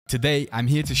Today, I'm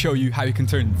here to show you how you can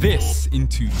turn this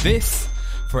into this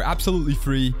for absolutely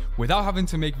free, without having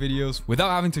to make videos, without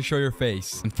having to show your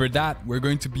face. And for that, we're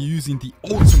going to be using the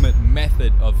ultimate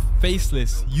method of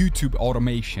faceless YouTube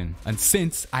automation. And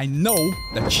since I know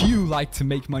that you like to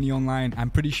make money online, I'm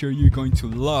pretty sure you're going to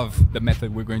love the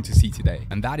method we're going to see today.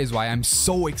 And that is why I'm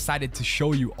so excited to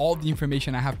show you all the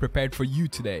information I have prepared for you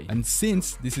today. And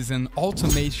since this is an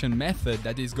automation method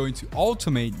that is going to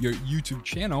automate your YouTube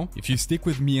channel, if you stick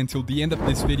with me until the end of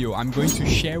this video, I'm going to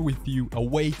share with you a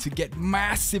way to get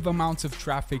massive amounts of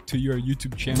traffic to your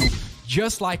YouTube channel,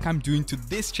 just like I'm doing to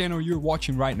this channel you're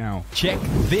watching right now. Check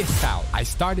this out. I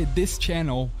started this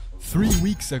channel 3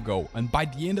 weeks ago, and by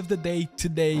the end of the day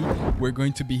today, we're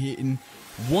going to be hitting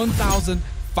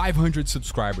 1,500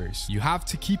 subscribers. You have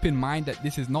to keep in mind that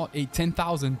this is not a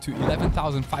 10,000 to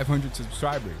 11,500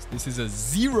 subscribers. This is a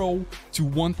 0 to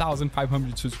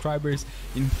 1,500 subscribers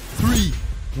in 3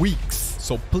 weeks.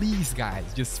 So please guys,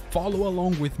 just follow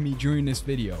along with me during this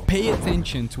video. Pay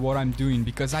attention to what I'm doing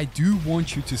because I do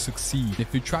want you to succeed.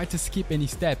 If you try to skip any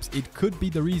steps, it could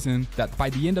be the reason that by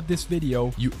the end of this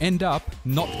video, you end up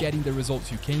not getting the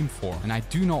results you came for. And I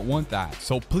do not want that.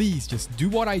 So please just do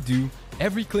what I do.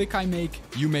 Every click I make,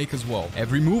 you make as well.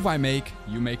 Every move I make,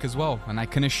 you make as well. And I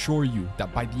can assure you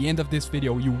that by the end of this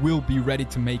video, you will be ready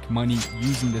to make money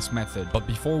using this method. But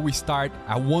before we start,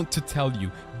 I want to tell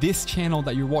you, this channel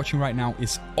that you're watching right now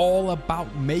is all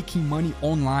about making money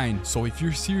online. So if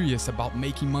you're serious about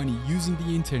making money using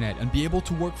the internet and be able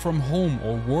to work from home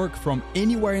or work from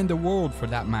anywhere in the world for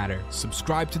that matter,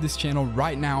 subscribe to this channel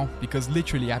right now, because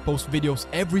literally I post videos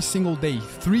every single day,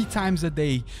 3 times a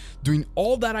day, doing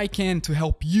all that I can to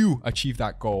help you achieve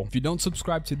that goal. If you don't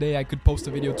subscribe today, I could post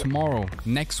a video tomorrow,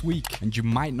 next week, and you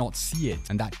might not see it.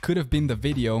 And that could have been the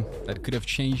video that could have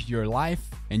changed your life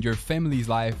and your family's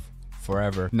life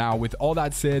forever. Now, with all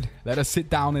that said, let us sit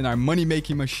down in our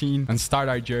money-making machine and start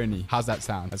our journey. How's that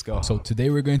sound? Let's go. So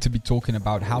today we're going to be talking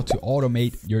about how to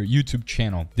automate your YouTube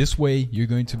channel. This way, you're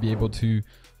going to be able to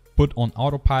put on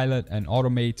autopilot and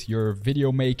automate your video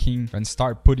making and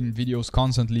start putting videos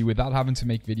constantly without having to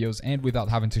make videos and without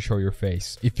having to show your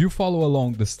face. If you follow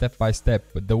along the step-by-step,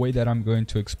 but the way that I'm going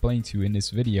to explain to you in this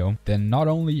video, then not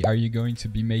only are you going to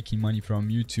be making money from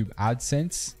YouTube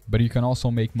AdSense, but you can also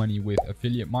make money with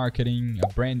affiliate marketing,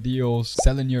 brand deals,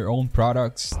 selling your own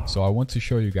products. So I want to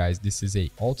show you guys, this is a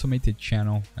automated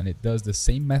channel and it does the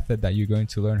same method that you're going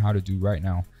to learn how to do right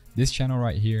now. This channel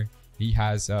right here, he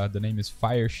has the name is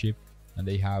Fireship, and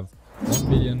they have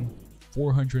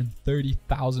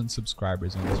 1,430,000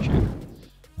 subscribers on this channel.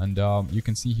 And you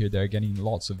can see here they're getting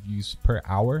lots of views per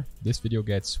hour. This video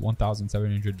gets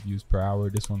 1,700 views per hour.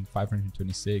 This one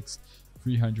 526,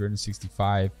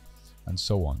 365, and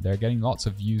so on. They're getting lots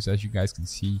of views, as you guys can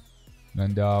see.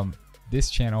 And this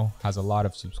channel has a lot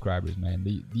of subscribers, man.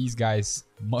 These guys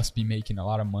must be making a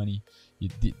lot of money.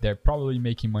 They're probably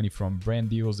making money from brand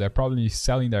deals. They're probably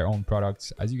selling their own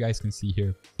products. As you guys can see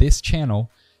here, this channel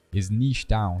is niche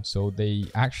down. So they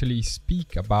actually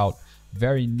speak about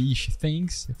very niche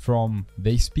things.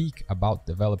 They speak about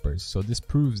developers. So this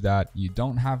proves that you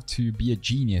don't have to be a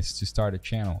genius to start a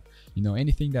channel. You know,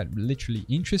 anything that literally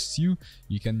interests you,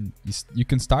 you can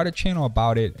start a channel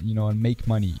about it, you know, and make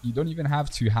money. You don't even have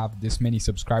to have this many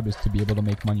subscribers to be able to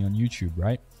make money on YouTube,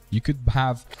 right? You could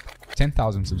have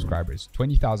 10,000 subscribers,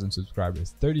 20,000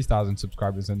 subscribers, 30,000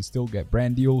 subscribers, and still get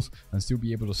brand deals and still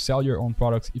be able to sell your own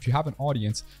products. If you have an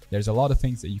audience, there's a lot of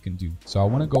things that you can do. So I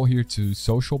want to go here to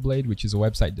Social Blade, which is a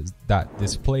website that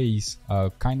displays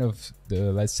kind of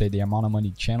let's say the amount of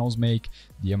money channels make,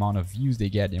 the amount of views they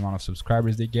get, the amount of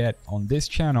subscribers they get. On this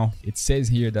channel, it says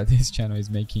here that this channel is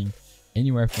making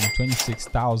anywhere from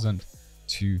 $26,000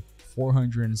 to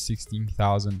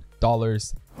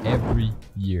 $416,000 every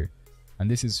year. And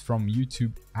this is from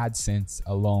YouTube AdSense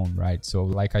alone, right? So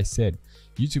like I said,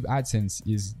 YouTube AdSense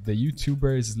is the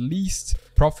YouTuber's least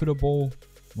profitable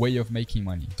way of making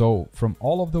money. So from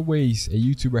all of the ways a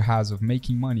YouTuber has of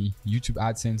making money, YouTube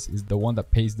AdSense is the one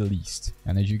that pays the least.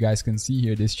 And as you guys can see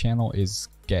here, this channel is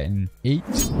getting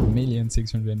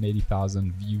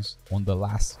 8,680,000 views on the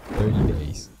last 30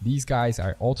 days. These guys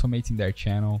are automating their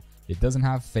channel. It doesn't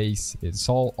have face. It's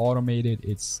all automated.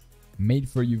 It's made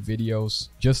for you videos,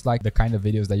 just like the kind of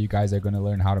videos that you guys are going to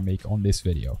learn how to make on this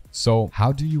video. So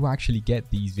how do you actually get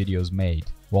these videos made?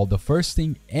 Well, the first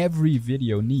thing every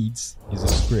video needs is a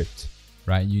script,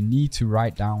 right? You need to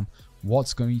write down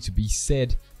what's going to be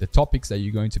said, the topics that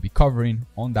you're going to be covering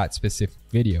on that specific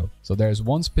video. So there's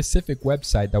one specific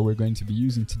website that we're going to be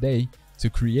using today to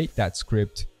create that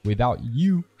script without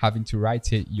you having to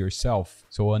write it yourself.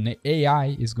 So an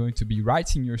AI is going to be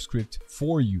writing your script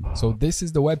for you. So this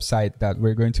is the website that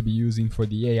we're going to be using for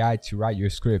the AI to write your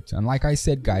script. And like I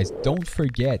said, guys, don't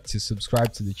forget to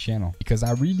subscribe to the channel, because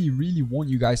I really want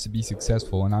you guys to be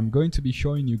successful. And I'm going to be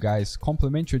showing you guys,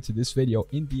 complimentary to this video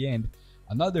in the end,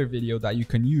 another video that you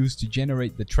can use to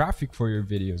generate the traffic for your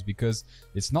videos, because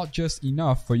it's not just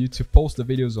enough for you to post the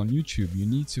videos on YouTube. You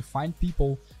need to find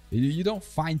people. You don't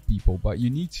find people, but you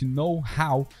need to know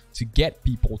how to get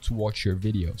people to watch your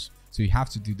videos. So you have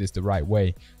to do this the right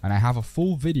way. And I have a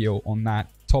full video on that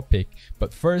topic,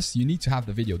 but first you need to have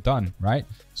the video done, right?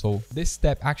 So this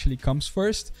step actually comes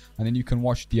first, and then you can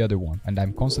watch the other one. And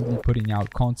I'm constantly putting out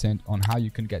content on how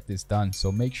you can get this done, so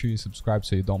make sure you subscribe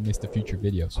so you don't miss the future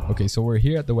videos. Okay, so we're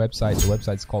here at the website. The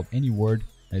website's called AnyWord,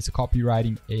 and it's a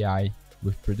copywriting AI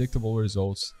with predictable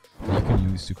results that you can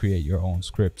use to create your own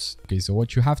scripts. Okay, so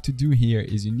what you have to do here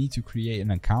is you need to create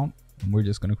an account, and we're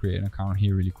just going to create an account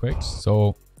here really quick.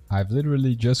 So I've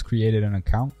literally just created an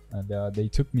account, and they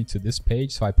took me to this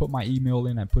page. So I put my email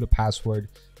in, I put a password,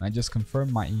 and I just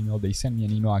confirmed my email. They sent me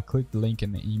an email. I clicked the link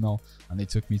in the email, and they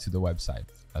took me to the website.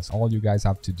 That's all you guys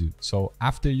have to do. So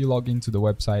after you log into the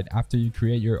website, after you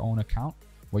create your own account,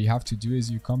 what you have to do is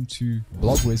you come to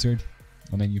Blog Wizard,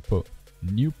 and then you put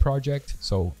new project.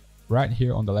 So right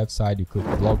here on the left side, you click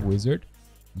Blog Wizard.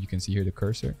 You can see here the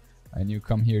cursor, and you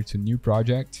come here to new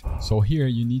project. So here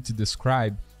you need to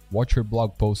describe what your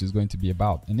blog post is going to be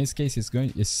about. In this case,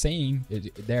 they're saying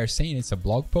it's a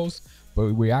blog post,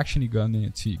 but we're actually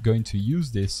going to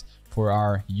use this for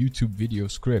our YouTube video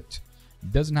script.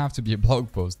 It doesn't have to be a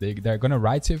blog post. They're going to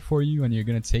write it for you, and you're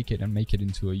going to take it and make it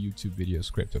into a YouTube video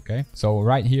script. Okay, so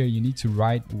right here you need to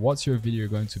write what's your video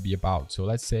going to be about. So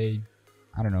let's say,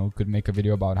 I don't know, could make a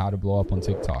video about how to blow up on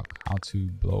TikTok, how to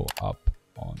blow up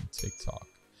on TikTok,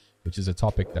 which is a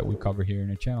topic that we cover here in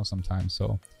the channel sometimes.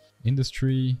 So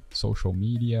industry, social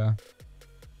media,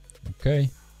 okay,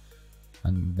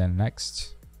 and then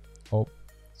next,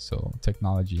 so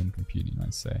technology and computing,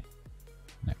 let's say,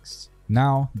 next.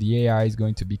 Now the AI is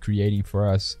going to be creating for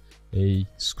us a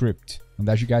script, and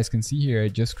as you guys can see here,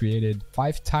 it just created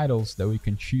 5 titles that we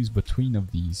can choose between of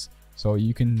these. So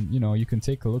you can, you can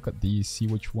take a look at these, see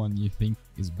which one you think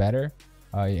is better.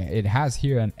 It has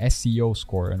here an SEO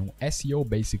score, and SEO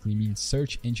basically means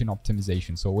search engine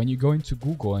optimization. So when you go into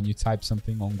Google and you type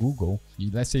something on Google,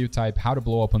 let's say you type how to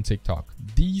blow up on TikTok,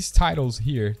 these titles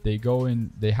here,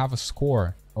 they have a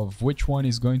score of which one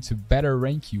is going to better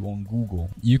rank you on Google.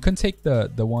 You can take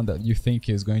the one that you think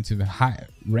is going to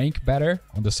rank better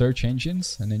on the search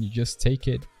engines, and then you just take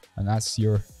it, and that's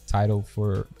your title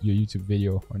for your YouTube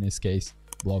video, or in this case,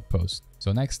 blog post.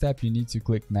 So next step, you need to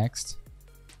click next.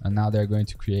 And now they're going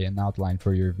to create an outline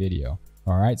for your video.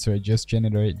 All right, so it just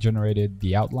generated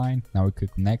the outline. Now we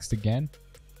click next again.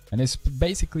 And it's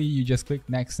basically, you just click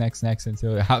next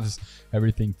until it has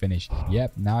everything finished.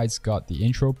 Yep, now it's got the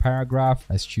intro paragraph.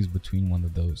 Let's choose between one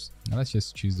of those. Now let's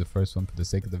just choose the first one for the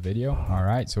sake of the video. All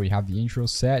right, so we have the intro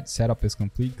set. Setup is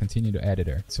complete. Continue to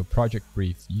editor. So project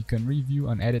brief. You can review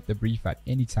and edit the brief at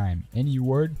any time.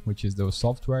 AnyWord, which is the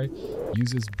software,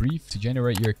 uses brief to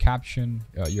generate your caption,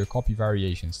 your copy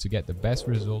variations. To get the best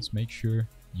results, make sure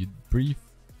your brief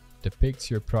depicts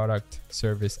your product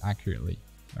service accurately.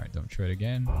 All right, don't try it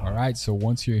again. All right, so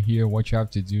once you're here, what you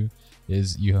have to do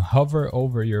is you hover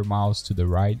over your mouse to the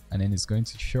right, and then it's going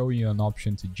to show you an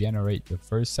option to generate the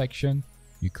first section.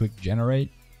 You click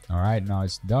generate. All right, now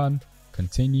it's done.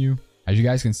 Continue. As you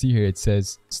guys can see here, it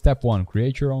says step 1,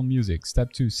 create your own music.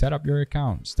 Step 2, set up your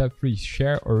account. Step 3,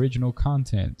 share original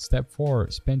content. Step 4,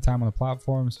 spend time on the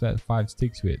platform. Step 5,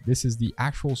 stick to it. This is the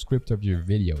actual script of your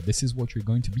video. This is what you're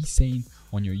going to be saying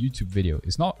on your YouTube video.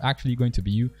 It's not actually going to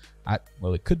be you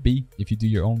well, it could be if you do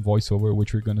your own voiceover,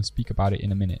 which we're going to speak about it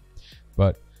in a minute.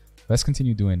 But let's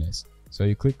continue doing this. So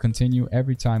you click continue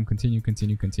every time, continue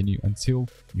until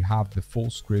you have the full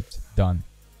script done.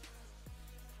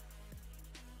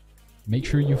 Make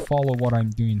sure you follow what I'm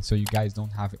doing so you guys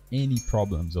don't have any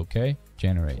problems, okay?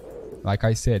 Generate. Like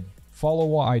I said, follow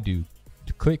what I do.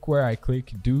 Click where I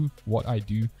click, do what I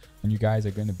do, and you guys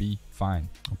are going to be fine.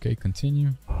 Okay, continue.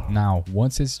 Now,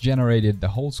 once it's generated, the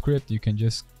whole script, you can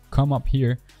just come up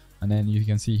here, and then you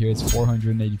can see here it's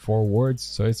 484 words.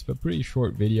 So it's a pretty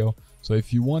short video. So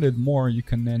if you wanted more, you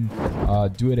can then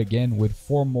do it again with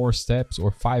 4 more steps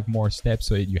or 5 more steps.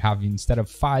 So you have, instead of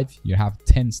 5, you have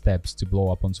 10 steps to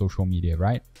blow up on social media,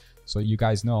 right? So you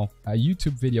guys know a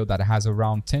YouTube video that has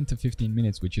around 10 to 15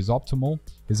 minutes, which is optimal,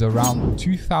 is around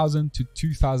 2,000 to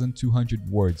 2,200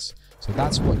 words. So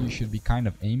that's what you should be kind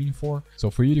of aiming for. So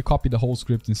for you to copy the whole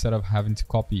script instead of having to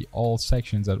copy all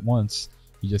sections at once,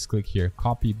 you just click here,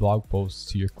 copy blog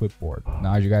posts to your clipboard.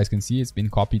 Now, as you guys can see, it's been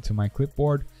copied to my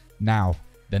clipboard. Now,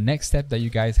 the next step that you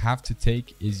guys have to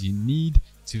take is you need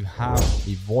to have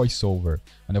a voiceover.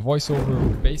 And the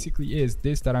voiceover basically is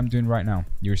this that I'm doing right now.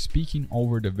 You're speaking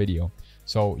over the video.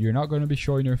 So you're not going to be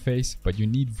showing your face, but you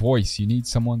need voice. You need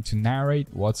someone to narrate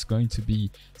what's going to be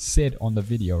said on the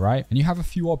video, right? And you have a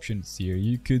few options here.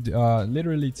 You could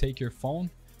literally take your phone,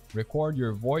 record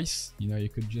your voice. You know, you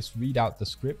could just read out the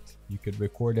script. You could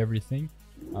record everything.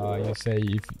 You say,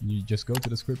 if you just go to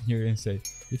the script here and say,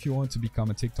 if you want to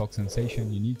become a TikTok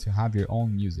sensation, you need to have your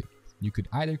own music. You could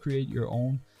either create your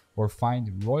own or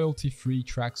find royalty-free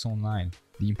tracks online.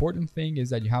 The important thing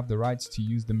is that you have the rights to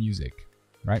use the music,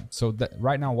 right? So that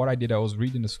right now, what I did, I was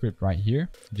reading the script right here,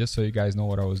 just so you guys know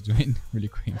what I was doing really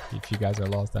quick. If you guys are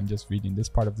lost, I'm just reading this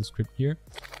part of the script here.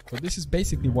 So this is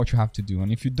basically what you have to do.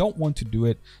 And if you don't want to do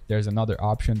it, there's another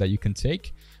option that you can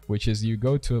take, which is you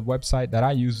go to a website that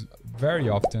I use very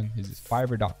often. Is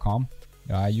Fiverr.com.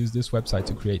 I use this website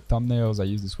to create thumbnails. I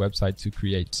use this website to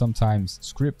create sometimes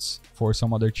scripts for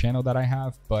some other channel that I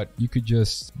have, but you could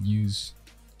just use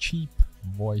cheap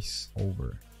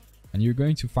voiceover. And you're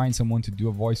going to find someone to do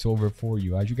a voiceover for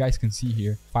you. As you guys can see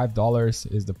here,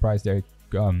 $5 is the price they're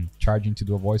charging to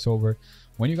do a voiceover.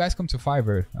 When you guys come to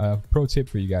Fiverr, pro tip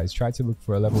for you guys, try to look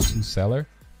for a level 2 seller,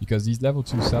 because these level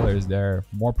 2 sellers, they're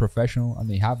more professional and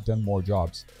they have done more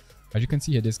jobs. As you can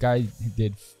see here, this guy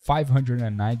did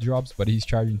 509 jobs, but he's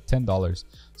charging $10.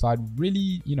 So I'd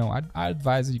really, you know, I'd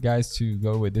advise you guys to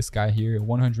go with this guy here.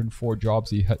 104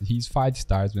 jobs. He's 5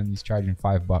 stars when he's charging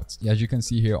 $5. As you can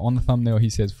see here on the thumbnail, he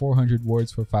says 400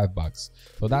 words for $5.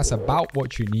 So that's about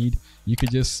what you need. You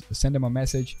could just send him a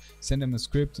message, send him a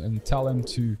script, and tell him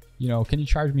to, you know, can you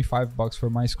charge me $5 for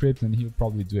my script? And he'll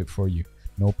probably do it for you.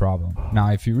 No problem.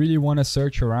 Now, if you really want to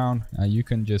search around, you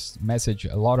can just message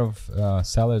a lot of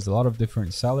sellers, a lot of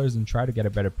different sellers, and try to get a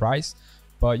better price.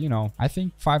 But you know, I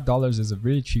think $5 is a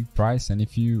really cheap price, and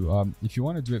if you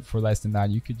want to do it for less than that,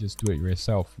 you could just do it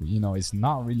yourself. You know, it's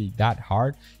not really that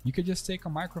hard. You could just take a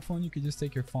microphone. You could just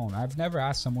take your phone. I've never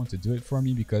asked someone to do it for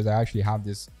me because I actually have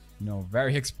this, you know,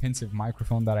 very expensive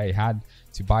microphone that I had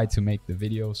to buy to make the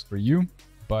videos for you.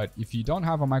 But if you don't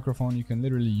have a microphone, you can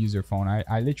literally use your phone.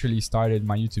 I literally started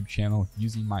my YouTube channel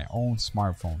using my own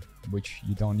smartphone, which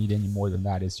you don't need any more than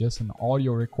that. It's just an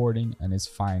audio recording and it's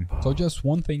fine. So just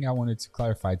one thing I wanted to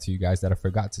clarify to you guys that I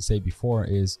forgot to say before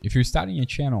is, if you're starting a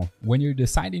channel, when you're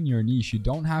deciding your niche, you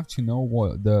don't have to know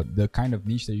what the kind of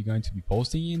niche that you're going to be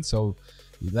posting in. So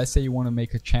let's say you want to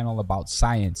make a channel about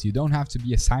science. You don't have to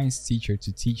be a science teacher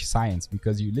to teach science,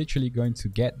 because you're literally going to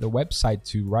get the website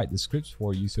to write the scripts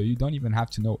for you. So you don't even have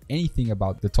to know anything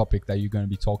about the topic that you're going to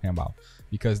be talking about,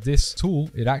 because this tool,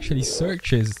 it actually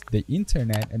searches the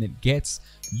internet and it gets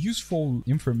useful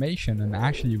information and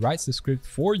actually writes the script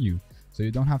for you. So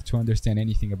you don't have to understand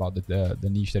anything about the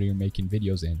niche that you're making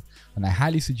videos in. And I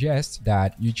highly suggest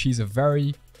that you choose a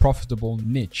very profitable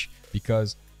niche,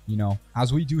 because you know,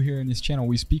 as we do here in this channel,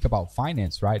 we speak about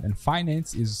finance, right? And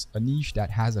finance is a niche that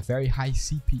has a very high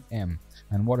CPM.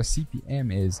 And what a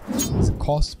CPM is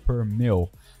cost per mil.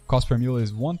 Cost per mil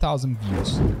is 1,000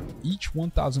 views. Each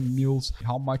 1,000 mils,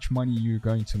 how much money you're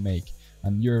going to make.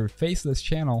 And your faceless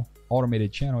channel,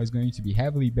 automated channel, is going to be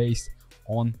heavily based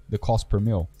on the cost per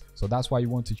mil. So that's why you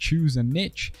want to choose a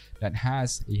niche that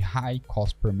has a high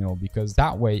cost per mil, because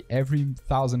that way every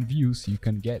 1,000 views you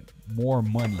can get more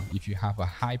money if you have a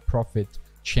high profit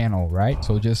channel, right?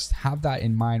 So just have that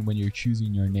in mind when you're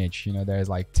choosing your niche. You know, there's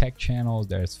like tech channels,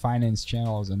 there's finance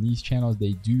channels, and these channels,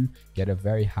 they do get a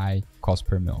very high cost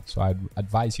per mil. So I'd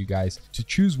advise you guys to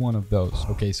choose one of those.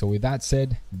 Okay, so with that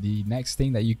said, the next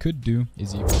thing that you could do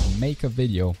is you could make a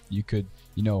video. You could,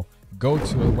 you know, go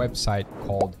to a website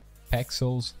called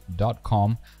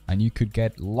pexels.com and you could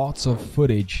get lots of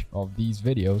footage of these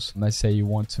videos. Let's say you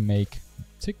want to make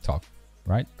TikTok,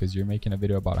 right? Because you're making a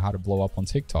video about how to blow up on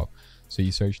TikTok. So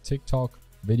you search TikTok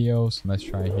videos. Let's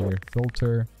try here,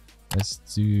 filter. Let's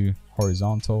do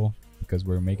horizontal, because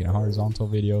we're making a horizontal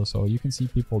video. So you can see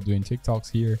people doing TikToks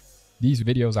here. These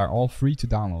videos are all free to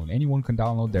download. Anyone can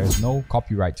download. There's no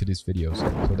copyright to these videos.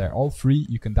 So they're all free.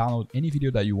 You can download any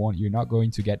video that you want. You're not going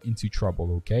to get into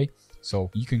trouble, okay?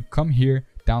 So you can come here,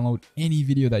 download any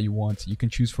video that you want. You can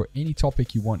choose for any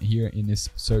topic you want here in this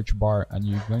search bar, and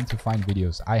you're going to find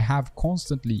videos. I have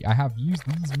used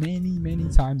these many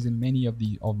times in many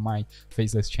of my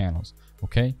faceless channels.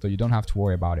 Okay, so you don't have to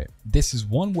worry about it. This is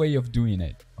one way of doing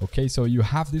it. Okay, so you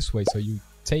have this way. So you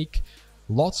take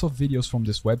lots of videos from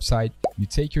this website, you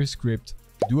take your script,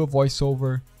 do a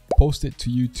voiceover, post it to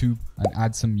YouTube and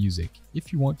add some music.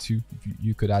 If you want to,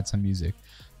 you could add some music.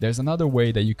 There's another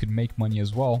way that you could make money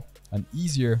as well, an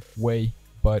easier way,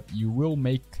 but you will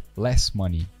make less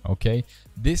money, okay?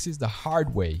 This is the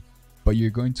hard way, but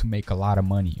you're going to make a lot of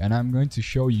money, and I'm going to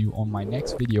show you on my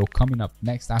next video coming up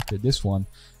next after this one.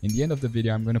 In the end of the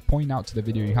video, I'm going to point out to the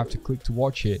video, you have to click to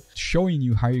watch it, showing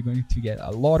you how you're going to get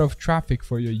a lot of traffic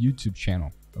for your YouTube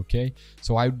channel. Okay,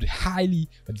 so I would highly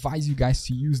advise you guys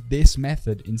to use this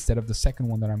method instead of the second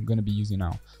one that I'm going to be using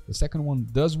now. The second one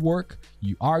does work,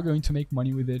 you are going to make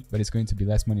money with it, but it's going to be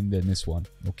less money than this one.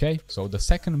 Okay, so the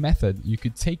second method, you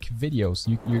could take videos,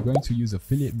 you're going to use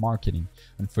affiliate marketing,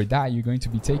 and for that you're going to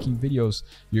be taking videos.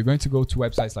 You're going to go to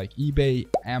websites like eBay,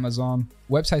 Amazon,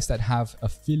 websites that have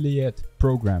affiliate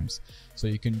programs, so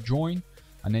you can join,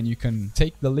 and then you can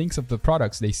take the links of the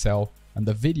products they sell and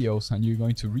the videos, and you're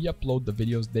going to re-upload the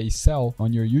videos they sell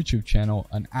on your YouTube channel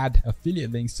and add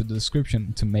affiliate links to the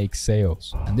description to make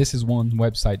sales. And this is one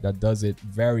website that does it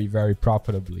very, very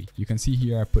profitably. You can see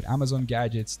here I put Amazon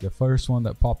gadgets. The first one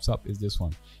that pops up is this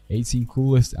one, 18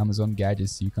 coolest Amazon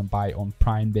gadgets you can buy on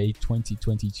Prime Day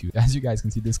 2022. As you guys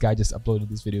can see, this guy just uploaded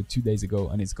this video 2 days ago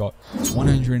and it's got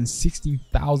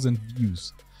 116,000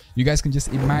 views. You guys can just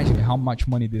imagine how much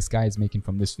money this guy is making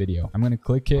from this video. I'm going to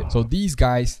click it. So these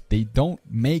guys, they don't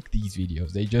make these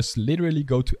videos. They just literally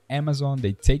go to Amazon,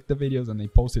 they take the videos and they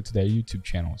post it to their YouTube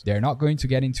channels. They're not going to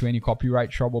get into any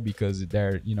copyright trouble because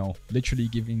they're, you know, literally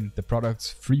giving the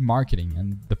products free marketing,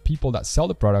 and the people that sell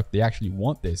the product, they actually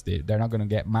want this. They're not going to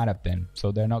get mad at them.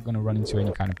 So they're not going to run into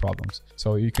any kind of problems.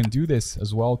 So you can do this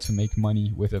as well to make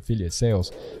money with affiliate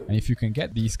sales. And if you can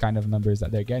get these kind of numbers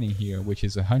that they're getting here, which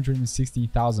is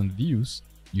 160,000 views,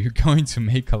 you're going to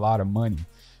make a lot of money.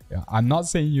 I'm not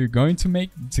saying you're going to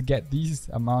get these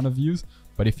amount of views,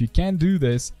 but if you can do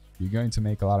this, you're going to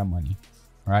make a lot of money.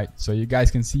 All right, so you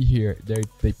guys can see here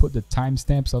they put the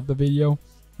timestamps of the video,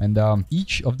 and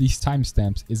each of these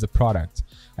timestamps is a product,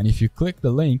 and if you click the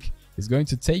link, it's going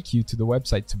to take you to the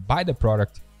website to buy the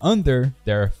product under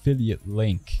their affiliate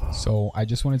link. So I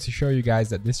just wanted to show you guys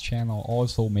that this channel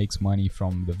also makes money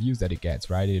from the views that it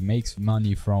gets, right? It makes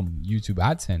money from YouTube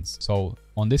AdSense. So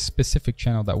on this specific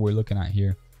channel that we're looking at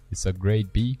here, it's a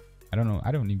grade B. I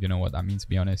don't even know what that means, to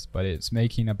be honest, but it's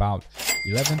making about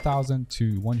 $11,000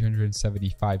 to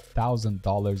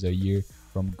 $175,000 a year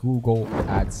from Google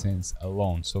AdSense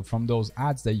alone. So from those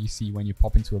ads that you see when you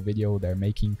pop into a video, they're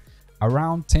making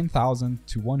around $10,000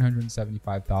 to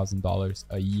 $175,000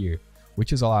 a year,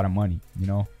 which is a lot of money, you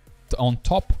know, on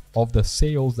top of the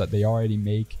sales that they already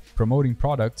make promoting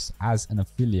products as an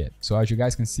affiliate. So as you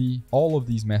guys can see, all of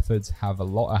these methods have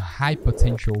a high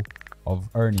potential of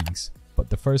earnings.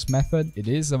 But the first method, it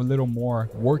is a little more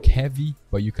work heavy,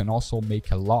 but you can also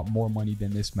make a lot more money than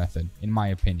this method, in my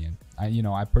opinion.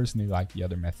 I personally like the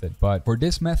other method, but for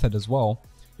this method as well,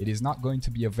 it is not going to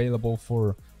be available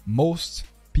for most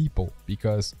people,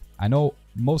 because I know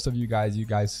most of you guys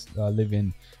live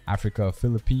in Africa,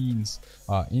 Philippines,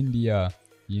 India,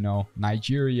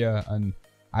 Nigeria, and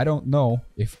I don't know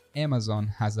if Amazon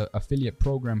has an affiliate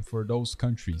program for those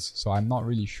countries. So I'm not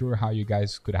really sure how you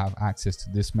guys could have access to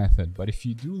this method. But if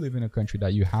you do live in a country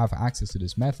that you have access to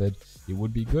this method, it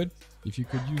would be good if you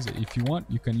could use it. If you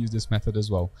want, you can use this method as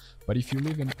well. But if you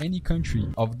live in any country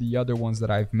of the other ones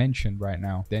that I've mentioned right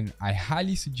now, then I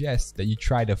highly suggest that you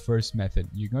try the first method.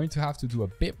 You're going to have to do a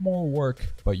bit more work,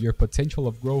 but your potential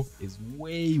of growth is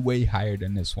way, way higher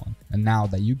than this one. And now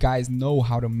that you guys know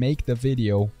how to make the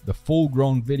video, the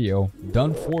full-grown video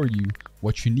done for you,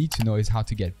 what you need to know is how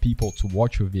to get people to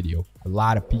watch your video. A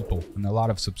lot of people and a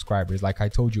lot of subscribers, like I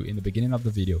told you in the beginning of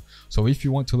the video. So if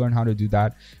you want to learn how to do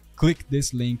that, click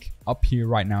this link up here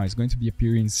right now. It's going to be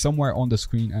appearing somewhere on the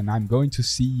screen, and I'm going to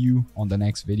see you on the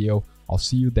next video. I'll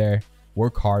see you there.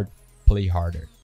 Work hard, play harder.